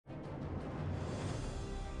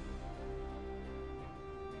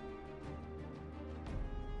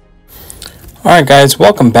Alright guys,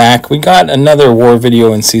 welcome back. We got another war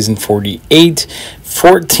video in Season 48.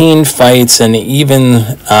 14 fights and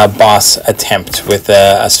even a boss attempt with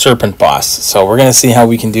a serpent boss. So we're going to see how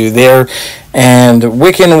we can do there. And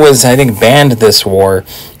Wiccan was, I think, banned this war.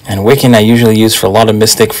 And Wiccan I usually use for a lot of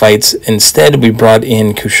Mystic fights. Instead, we brought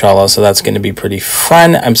in Kushala, so that's going to be pretty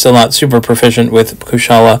fun. I'm still not super proficient with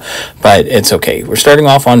Kushala, but it's okay. We're starting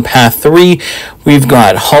off on Path 3. We've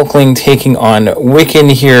got Hulkling taking on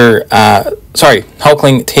Wiccan here.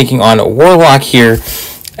 Hulkling taking on Warlock here.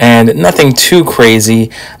 And nothing too crazy.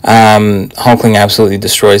 Hulkling absolutely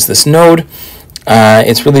destroys this node.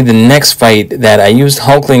 It's really the next fight that I used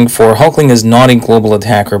Hulkling for. Hulkling is not a global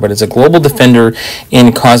attacker, but it's a global defender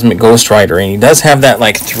in Cosmic Ghost Rider. And he does have that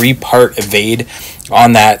like 3-part evade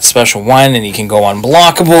on that special one, and he can go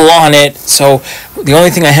unblockable on it. So the only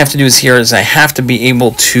thing I have to do is I have to be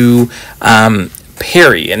able to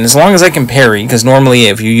parry, and as long as I can parry, because normally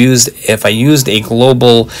if I used a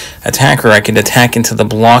global attacker, I could attack into the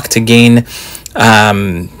block to gain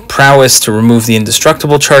prowess to remove the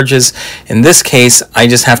indestructible charges. In this case, I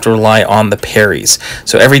just have to rely on the parries.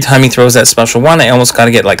 So every time he throws that special one, I almost got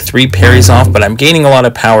to get like 3 parries off, but I'm gaining a lot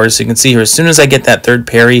of power. So you can see here, as soon as I get that 3rd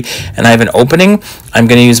parry and I have an opening, I'm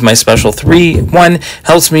going to use my special 3-1.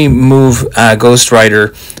 Helps me move Ghost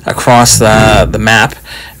Rider across the map,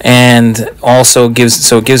 and also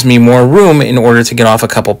gives me more room in order to get off a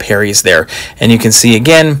couple parries there. And you can see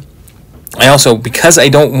again, I also, because I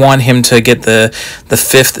don't want him to get the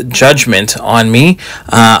 5th judgment on me,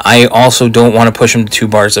 I also don't want to push him to 2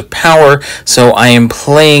 bars of power, so I am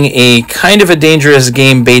playing a kind of a dangerous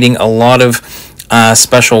game, baiting a lot of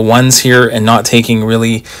special ones here and not taking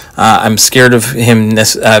really, I'm scared of him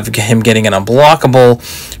getting an unblockable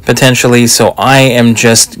potentially, so I am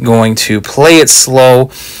just going to play it slow.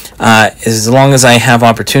 As long as I have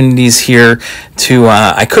opportunities here to,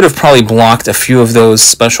 I could have probably blocked a few of those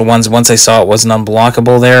special ones once I saw it wasn't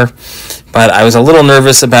unblockable there, but I was a little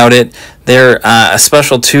nervous about it. There, a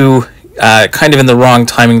special 2, kind of in the wrong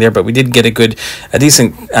timing there, but we did get a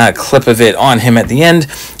decent clip of it on him at the end.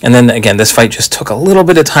 And then again, this fight just took a little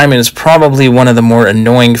bit of time, and it's probably one of the more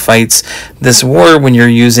annoying fights this war when you're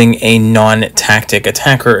using a non-tactic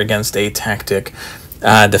attacker against a tactic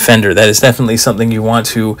defender. That is definitely something you want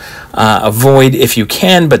to avoid if you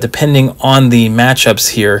can, but depending on the matchups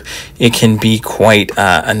here, it can be quite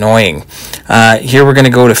annoying. Here we're going to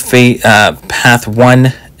go to Path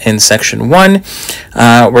 1 in Section 1.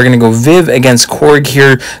 We're going to go Viv against Korg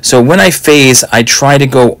here. So when I phase, I try to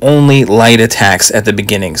go only light attacks at the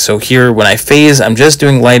beginning. So here, when I phase, I'm just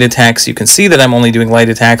doing light attacks. You can see that I'm only doing light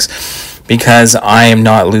attacks because I am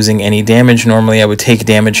not losing any damage. Normally I would take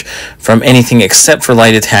damage from anything except for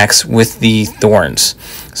light attacks with the thorns.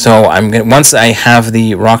 So once I have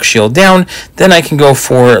the rock shield down, then I can go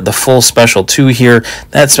for the full special 2 here.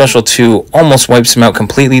 That special 2 almost wipes him out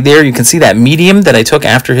completely there. You can see that medium that I took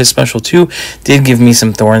after his special 2 did give me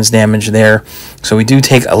some thorns damage there. So we do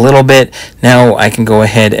take a little bit. Now I can go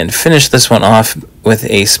ahead and finish this one off with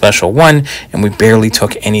a special 1, and we barely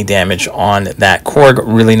took any damage on that Korg.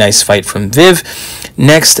 Really nice fight from Viv.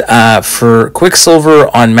 Next, for Quicksilver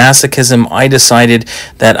on Masochism, I decided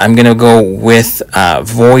that I'm going to go with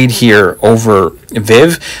Void here over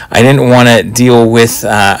Viv. I didn't want to deal with,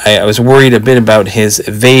 I was worried a bit about his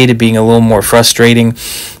evade being a little more frustrating,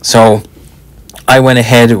 so I went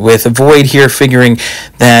ahead with Void here, figuring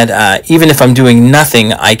that even if I'm doing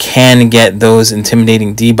nothing, I can get those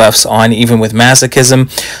intimidating debuffs on, even with Masochism,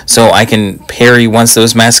 so I can parry once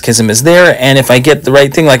those Masochism is there, and if I get the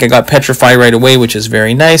right thing, like I got Petrify right away, which is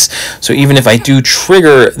very nice, so even if I do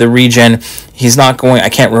trigger the regen, I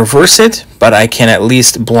can't reverse it, but I can at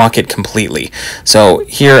least block it completely. So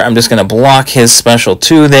here I'm just going to block his special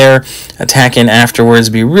 2 there, attack in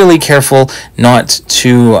afterwards, be really careful not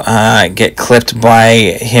to get clipped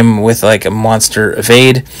by him with like a monster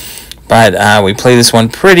evade. But we play this one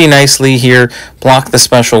pretty nicely here, block the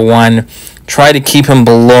special 1, try to keep him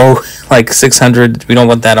below like 600, we don't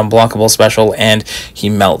want that unblockable special, and he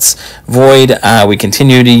melts. Void, we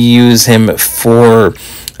continue to use him for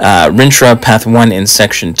Rintrah, Path 1 in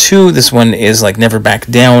Section 2. This one is like never back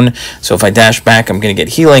down, so if I dash back, I'm going to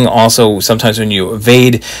get healing. Also, sometimes when you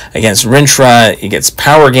evade against Rintrah, he gets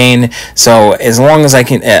power gain, so as long as I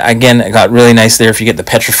can, again, it got really nice there if you get the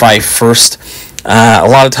Petrify first. A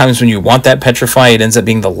lot of times when you want that Petrify, it ends up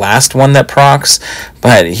being the last one that procs,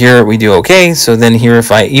 but here we do okay. So then here,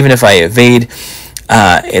 even if I evade,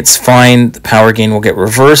 it's fine, the power gain will get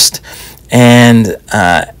reversed, and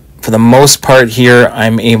for the most part here,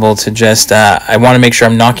 I'm able to just, I want to make sure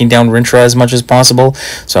I'm knocking down Rintrah as much as possible.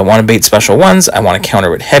 So I want to bait special ones. I want to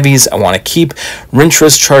counter with heavies. I want to keep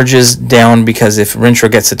Rintrah's charges down, because if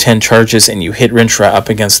Rintrah gets to 10 charges and you hit Rintrah up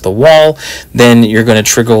against the wall, then you're going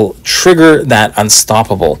to trigger that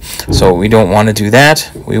unstoppable. So we don't want to do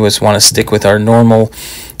that. We just want to stick with our normal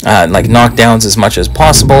like knockdowns as much as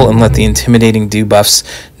possible and let the intimidating debuffs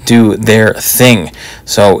do their thing.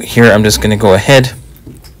 So here I'm just going to go ahead.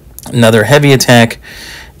 Another heavy attack,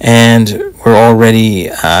 and we're already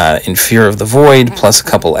in Fear of the Void, plus a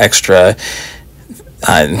couple extra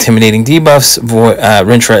intimidating debuffs.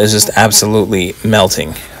 Rintrah is just absolutely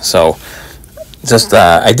melting. So just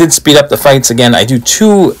I did speed up the fights again. I do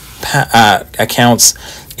 2 accounts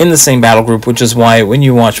in the same battle group, which is why when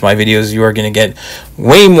you watch my videos, you are going to get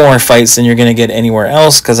way more fights than you're going to get anywhere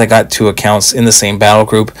else, because I got 2 accounts in the same battle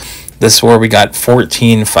group. This war we got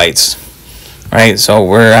 14 fights. Right, so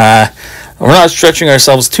we're not stretching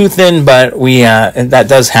ourselves too thin, but we that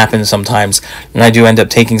does happen sometimes, and I do end up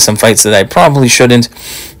taking some fights that I probably shouldn't.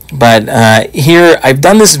 But here I've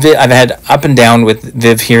done this. I've had up and down with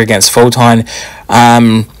Viv here against Photon.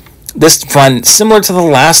 This fun, similar to the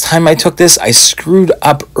last time I took this, I screwed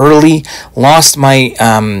up early, lost my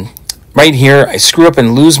right here. I screw up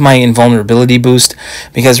and lose my invulnerability boost,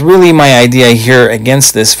 because really my idea here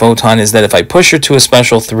against this Photon is that if I push her to a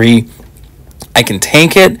special 3. I can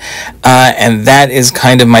tank it, and that is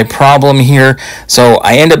kind of my problem here. So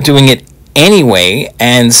I end up doing it anyway,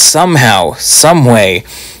 and somehow, some way,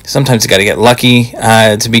 sometimes you got to get lucky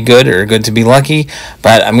to be good, or good to be lucky.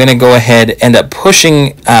 But I'm going to go ahead, end up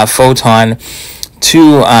pushing Photon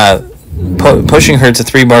to pushing her to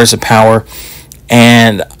 3 bars of power.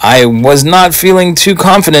 And I was not feeling too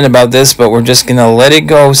confident about this, but we're just going to let it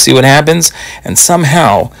go, see what happens. And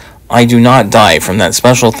somehow I do not die from that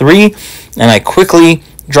special 3, and I quickly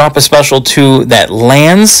drop a special 2 that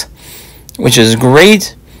lands, which is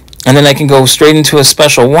great, and then I can go straight into a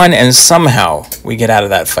special 1, and somehow we get out of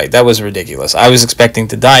that fight. That was ridiculous. I was expecting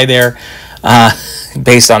to die there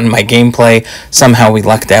based on my gameplay. Somehow we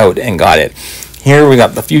lucked out and got it. Here we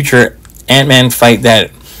got the future Ant-Man fight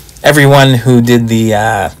that everyone who did the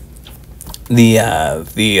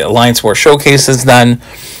Alliance War Showcase has done.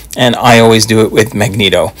 And I always do it with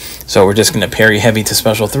Magneto. So we're just going to parry heavy to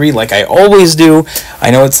special 3 like I always do.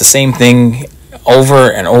 I know it's the same thing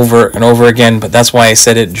over and over and over again, but that's why I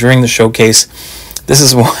said it during the showcase. This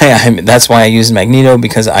is why that's why I use Magneto,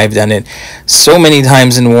 because I've done it so many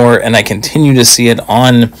times in war, and I continue to see it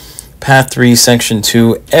on Path 3 Section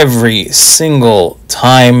 2 every single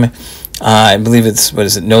time. I believe it's, what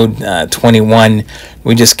is it, Node 21.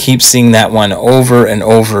 We just keep seeing that one over and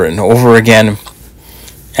over and over again.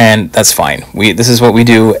 And that's fine. This is what we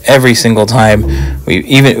do every single time.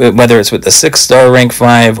 Even whether it's with the 6-star rank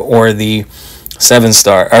 5 or the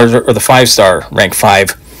 7-star or the 5-star rank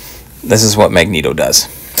 5, this is what Magneto does.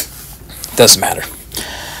 Doesn't matter.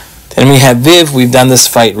 Then we have Viv. We've done this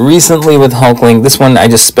fight recently with Hulkling. This one I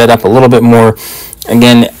just sped up a little bit more.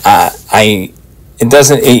 Again, he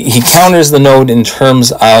counters the node in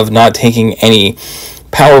terms of not taking any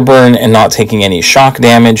power burn and not taking any shock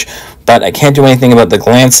damage. But I can't do anything about the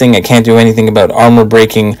glancing. I can't do anything about armor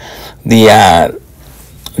breaking the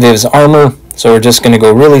Viv's armor. So we're just going to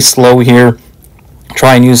go really slow here.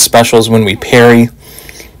 Try and use specials when we parry.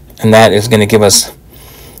 And that is going to give us,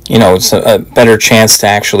 you know, it's a better chance to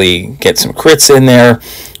actually get some crits in there.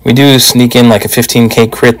 We do sneak in like a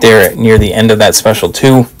 15k crit there near the end of that special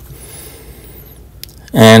 2.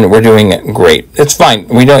 And we're doing great. It's fine.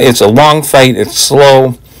 It's a long fight. It's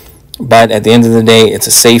slow. But at the end of the day, it's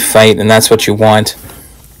a safe fight, and that's what you want.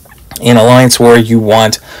 In Alliance War, you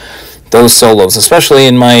want those solos, especially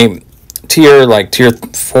in my tier, like tier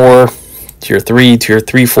 4, tier 3, tier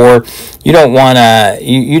 3, 4. You don't want to,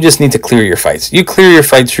 you just need to clear your fights. You clear your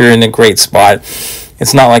fights, you're in a great spot.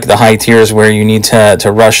 It's not like the high tiers where you need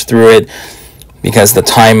to rush through it because the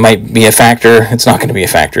time might be a factor. It's not going to be a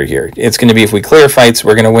factor here. It's going to be if we clear fights,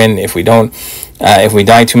 we're going to win. If we don't, if we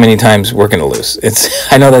die too many times, we're going to lose.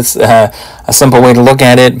 I know that's a simple way to look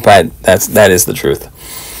at it, but that is the truth.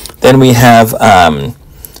 Then we have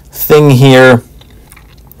thing here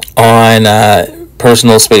on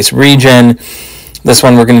personal space regen. This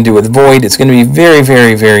one we're going to do with Void. It's going to be very,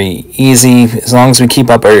 very, very easy as long as we keep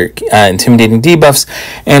up our intimidating debuffs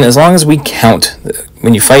and as long as we count.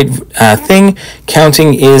 When you fight thing,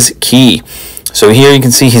 counting is key. So here you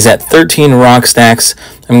can see he's at 13 rock stacks.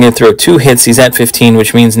 I'm going to throw 2 hits. He's at 15,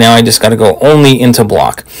 which means now I just got to go only into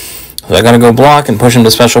block. So I got to go block and push him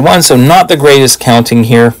to special 1. So not the greatest counting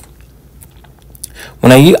here.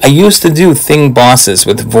 When I used to do thing bosses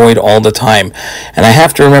with Void all the time, and I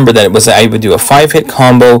have to remember that it was I would do a 5-hit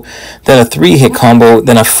combo, then a 3-hit combo,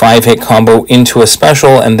 then a 5-hit combo into a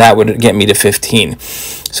special, and that would get me to 15.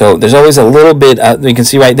 So there's always a little bit. You can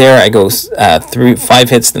see right there, I go 5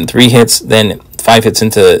 hits, then 3 hits, then 5 hits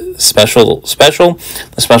into special.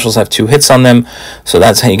 The specials have 2 hits on them, so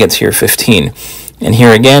that's how you get to your 15. And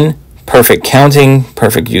here again, perfect counting,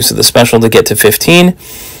 perfect use of the special to get to 15.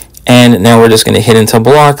 And now we're just going to hit into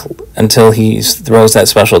block until he throws that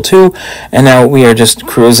special 2. And now we are just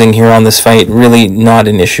cruising here on this fight. Really not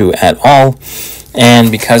an issue at all.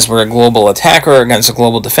 And because we're a global attacker against a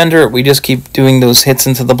global defender, we just keep doing those hits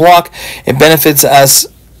into the block. It benefits us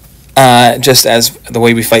just as the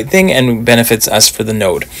way we fight thing, and benefits us for the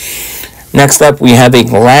node. Next up, we have a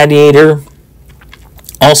Gladiator.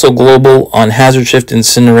 Also global on Hazard Shift,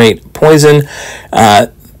 Incinerate, Poison.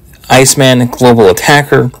 Iceman, global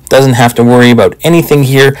attacker, doesn't have to worry about anything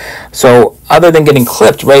here. So other than getting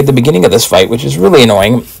clipped right at the beginning of this fight, which is really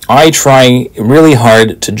annoying, I try really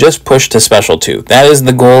hard to just push to special 2. That is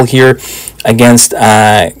the goal here against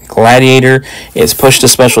Gladiator, is push to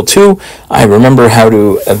special 2. I remember how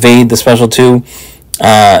to evade the special 2.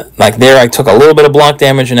 Like there, I took a little bit of block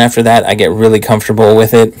damage, and after that, I get really comfortable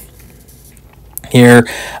with it. Here,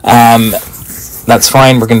 that's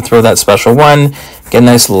fine. We're going to throw that special 1. Get a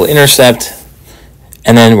nice little intercept,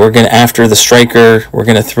 and then we're going to, after the striker, we're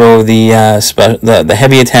going to throw the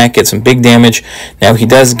heavy attack, get some big damage. Now he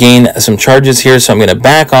does gain some charges here, so I'm going to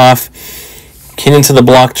back off, hit into the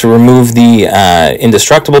block to remove the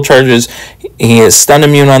indestructible charges. He is stun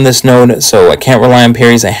immune on this node, so I can't rely on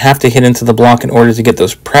parries. I have to hit into the block in order to get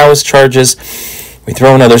those prowess charges. We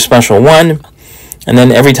throw another special 1. And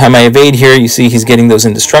then every time I evade here, you see he's getting those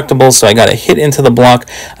indestructibles, so I got to hit into the block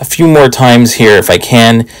a few more times here if I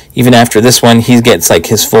can. Even after this one, he gets like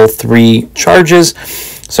his full 3 charges.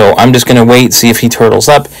 So I'm just going to wait, see if he turtles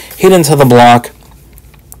up, hit into the block,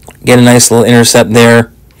 get a nice little intercept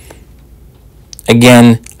there.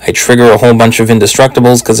 Again, I trigger a whole bunch of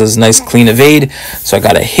indestructibles because it's a nice clean evade. So I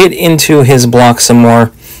got to hit into his block some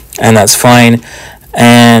more, and that's fine.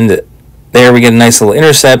 And there we get a nice little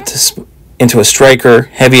intercept into a striker,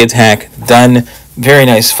 heavy attack, done. Very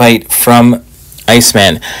nice fight from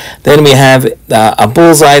Iceman. Then we have a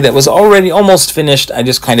Bullseye that was already almost finished. I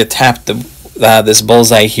just kind of tapped this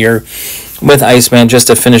Bullseye here with Iceman just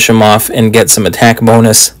to finish him off and get some attack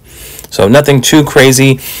bonus. So nothing too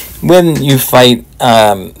crazy. When you fight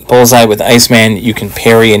Bullseye with Iceman, you can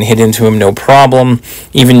parry and hit into him no problem.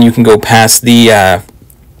 Even you can go past the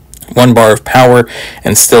 1 bar of power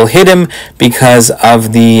and still hit him because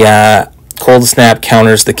of the Cold Snap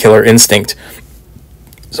counters the Killer Instinct.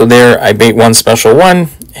 So there, I bait 1 special 1,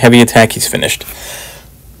 heavy attack, he's finished.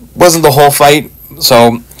 Wasn't the whole fight,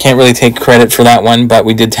 so can't really take credit for that one, but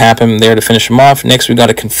we did tap him there to finish him off. Next, we got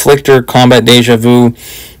a Conflictor, Combat Deja Vu,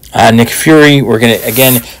 Nick Fury. We're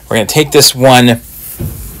gonna take this one,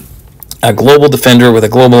 a global defender with a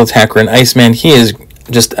global attacker and Iceman. He is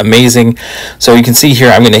just amazing. So you can see here,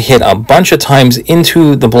 I'm going to hit a bunch of times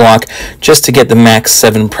into the block just to get the max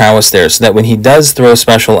 7 prowess there, so that when he does throw a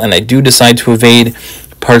special and I do decide to evade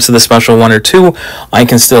parts of the special 1 or 2, I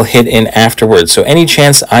can still hit in afterwards. So any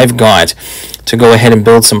chance I've got to go ahead and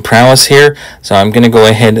build some prowess here, so I'm going to go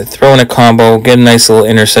ahead, throw in a combo, get a nice little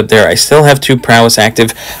intercept there. I still have 2 prowess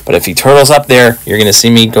active, but if he turtles up there, you're going to see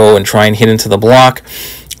me go and try and hit into the block.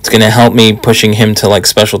 It's going to help me pushing him to like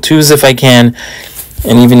special 2s if I can.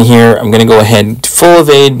 And even here, I'm going to go ahead full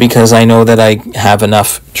evade because I know that I have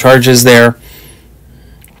enough charges there.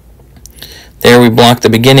 There we block the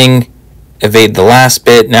beginning, evade the last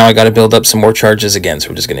bit. Now I got to build up some more charges again. So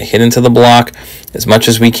we're just going to hit into the block as much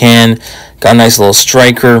as we can. Got a nice little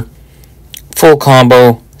striker, full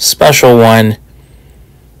combo, special 1.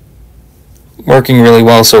 Working really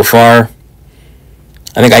well so far.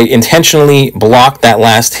 I think I intentionally blocked that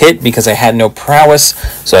last hit because I had no prowess,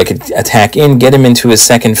 so I could attack in, get him into his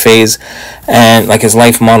second phase, and like his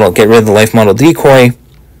life model, get rid of the life model decoy.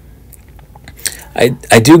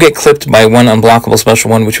 I do get clipped by 1 unblockable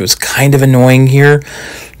special 1, which was kind of annoying here,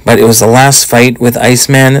 but it was the last fight with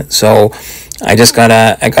Iceman, so I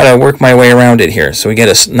gotta work my way around it here. So we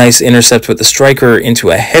get a nice intercept with the striker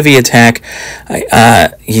into a heavy attack.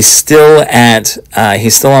 He's still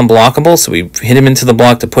unblockable, so we hit him into the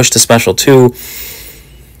block to push to special 2.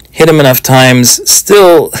 Hit him enough times,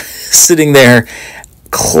 still sitting there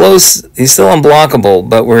close. He's still unblockable,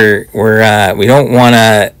 but we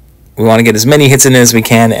want to get as many hits in as we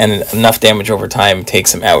can, and enough damage over time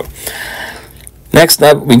takes him out. Next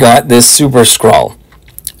up, we got this Super Skrull.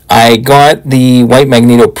 I got the White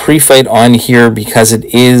Magneto pre-fight on here because it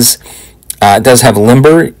is It does have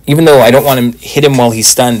limber, even though I don't want to hit him while he's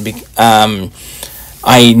stunned.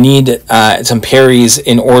 I need some parries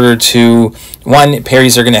in order to... One,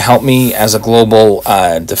 parries are going to help me as a global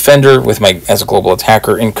defender as a global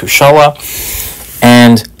attacker in Kushala.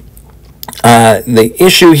 And the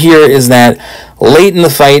issue here is that late in the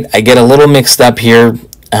fight, I get a little mixed up here.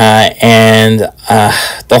 And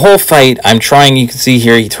the whole fight, I'm trying, you can see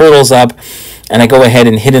here, he turtles up, and I go ahead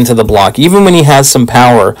and hit into the block. Even when he has some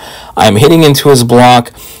power, I'm hitting into his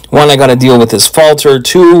block. One, I got to deal with his falter.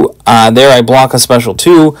 Two, there I block a special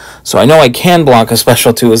 2, so I know I can block a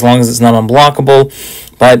special 2 as long as it's not unblockable.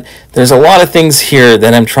 But there's a lot of things here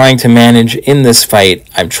that I'm trying to manage in this fight.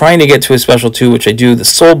 I'm trying to get to a special 2, which I do. The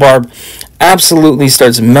Soul Barb absolutely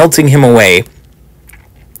starts melting him away.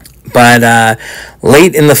 But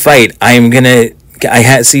late in the fight,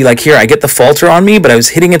 see, like here, I get the falter on me, but I was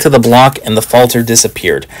hitting into the block and the falter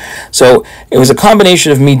disappeared. So it was a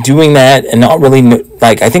combination of me doing that and not really,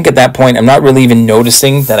 like, I think at that point, I'm not really even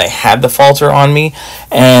noticing that I had the falter on me.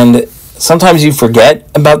 And sometimes you forget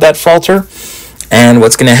about that falter. And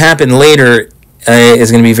what's going to happen later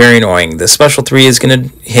is going to be very annoying. The special 3 is going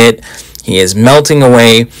to hit. He is melting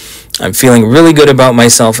away. I'm feeling really good about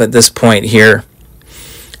myself at this point here.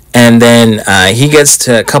 And then he gets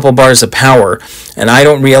to a couple bars of power, and I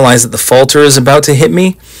don't realize that the falter is about to hit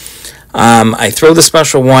me. I throw the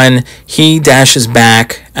special 1, he dashes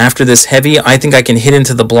back. After this heavy, I think I can hit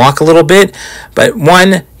into the block a little bit, but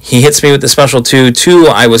 1, he hits me with the special 2. 2,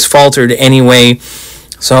 I was faltered anyway,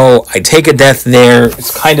 so I take a death there.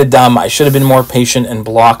 It's kind of dumb. I should have been more patient and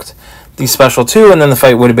blocked the special 2, and then the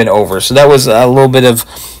fight would have been over. So that was a little bit of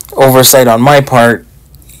oversight on my part.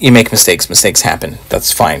 You make mistakes. Mistakes happen.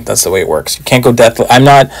 That's fine. That's the way it works. You can't go death. I'm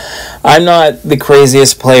not the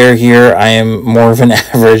craziest player here. I am more of an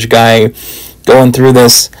average guy going through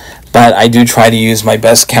this, but I do try to use my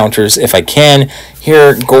best counters if I can.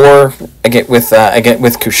 Here, Gorr, I get with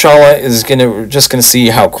Kushala is just gonna see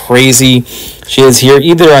how crazy she is here.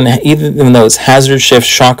 Even though it's hazard, shift,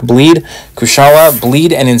 shock, bleed, Kushala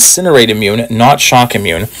bleed and incinerate immune, not shock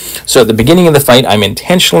immune. So at the beginning of the fight, I'm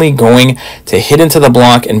intentionally going to hit into the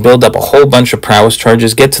block and build up a whole bunch of prowess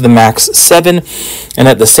charges, get to the max 7, and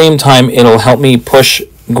at the same time, it'll help me push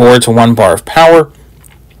Gorr to 1 bar of power.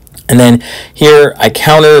 And then here I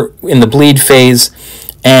counter in the bleed phase,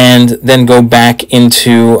 and then go back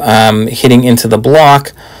into hitting into the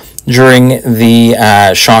block during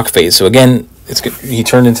the shock phase. So again, he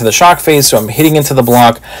turned into the shock phase, so I'm hitting into the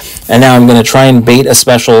block, and now I'm going to try and bait a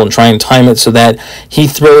special and try and time it so that he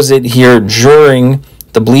throws it here during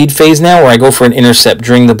the bleed phase now, where I go for an intercept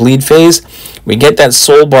during the bleed phase. We get that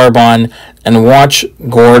Soul Barb on, and watch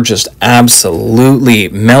Gorr just absolutely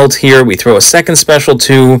melt here. We throw a second special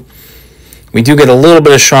 2. We do get a little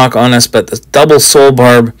bit of shock on us, but the double Soul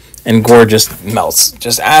Barb and Gorr just melts.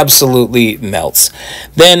 Just absolutely melts.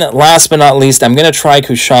 Then, last but not least, I'm going to try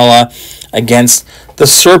Kushala against the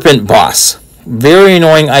Serpent boss. Very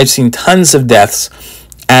annoying. I've seen tons of deaths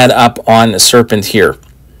add up on the Serpent here.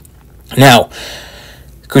 Now,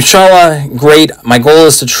 Kushala, great. My goal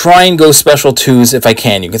is to try and go special 2s if I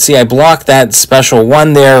can. You can see I blocked that special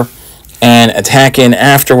 1 there and attack in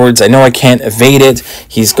afterwards. I know I can't evade it.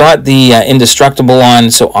 He's got the indestructible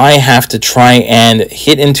on, so I have to try and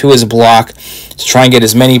hit into his block to try and get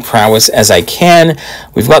as many prowess as I can.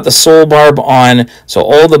 We've got the Soul Barb on, so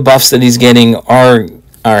all the buffs that he's getting are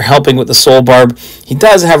helping with the Soul Barb. He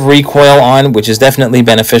does have recoil on, which is definitely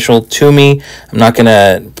beneficial to me. I'm not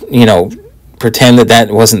gonna, pretend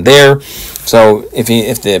that wasn't there. So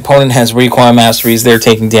if the opponent has recoil masteries, they're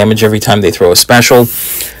taking damage every time they throw a special.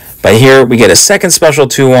 But here we get a second special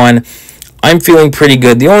 2 on. I'm feeling pretty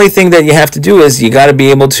good. The only thing that you have to do is you got to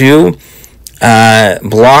be able to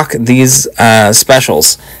block these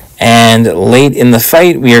specials. And late in the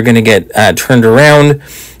fight, we are going to get turned around,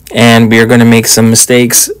 and we are going to make some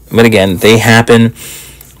mistakes. But again, they happen.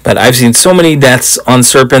 But I've seen so many deaths on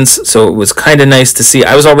Serpents, so it was kind of nice to see.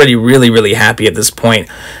 I was already really, really happy at this point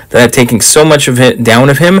that I've taken so much of it down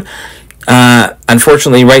of him.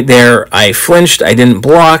 Unfortunately, right there, I flinched, I didn't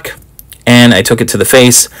block, and I took it to the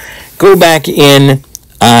face. Go back in,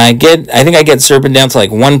 I think I get Serpent down to like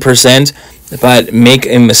 1%, but make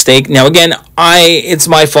a mistake. Now again, it's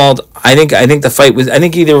my fault. I think the fight was, I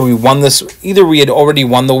think either we had already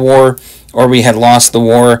won the war, or we had lost the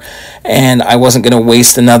war, and I wasn't going to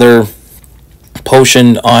waste another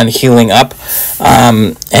potion on healing up.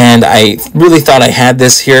 And I really thought I had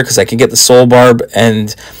this here, because I could get the Soul Barb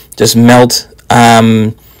and just melt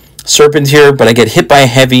Serpent here, but I get hit by a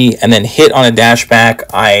heavy and then hit on a dash back.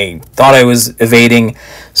 I thought I was evading,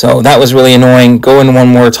 so that was really annoying. Go in one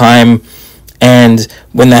more time, and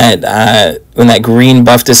when that green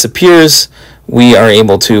buff disappears, we are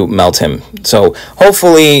able to melt him. So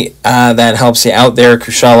hopefully that helps you out there.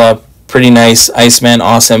 Kushala, pretty nice. Iceman,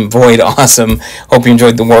 awesome. Void, awesome. Hope you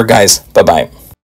enjoyed the war, guys. Bye-bye.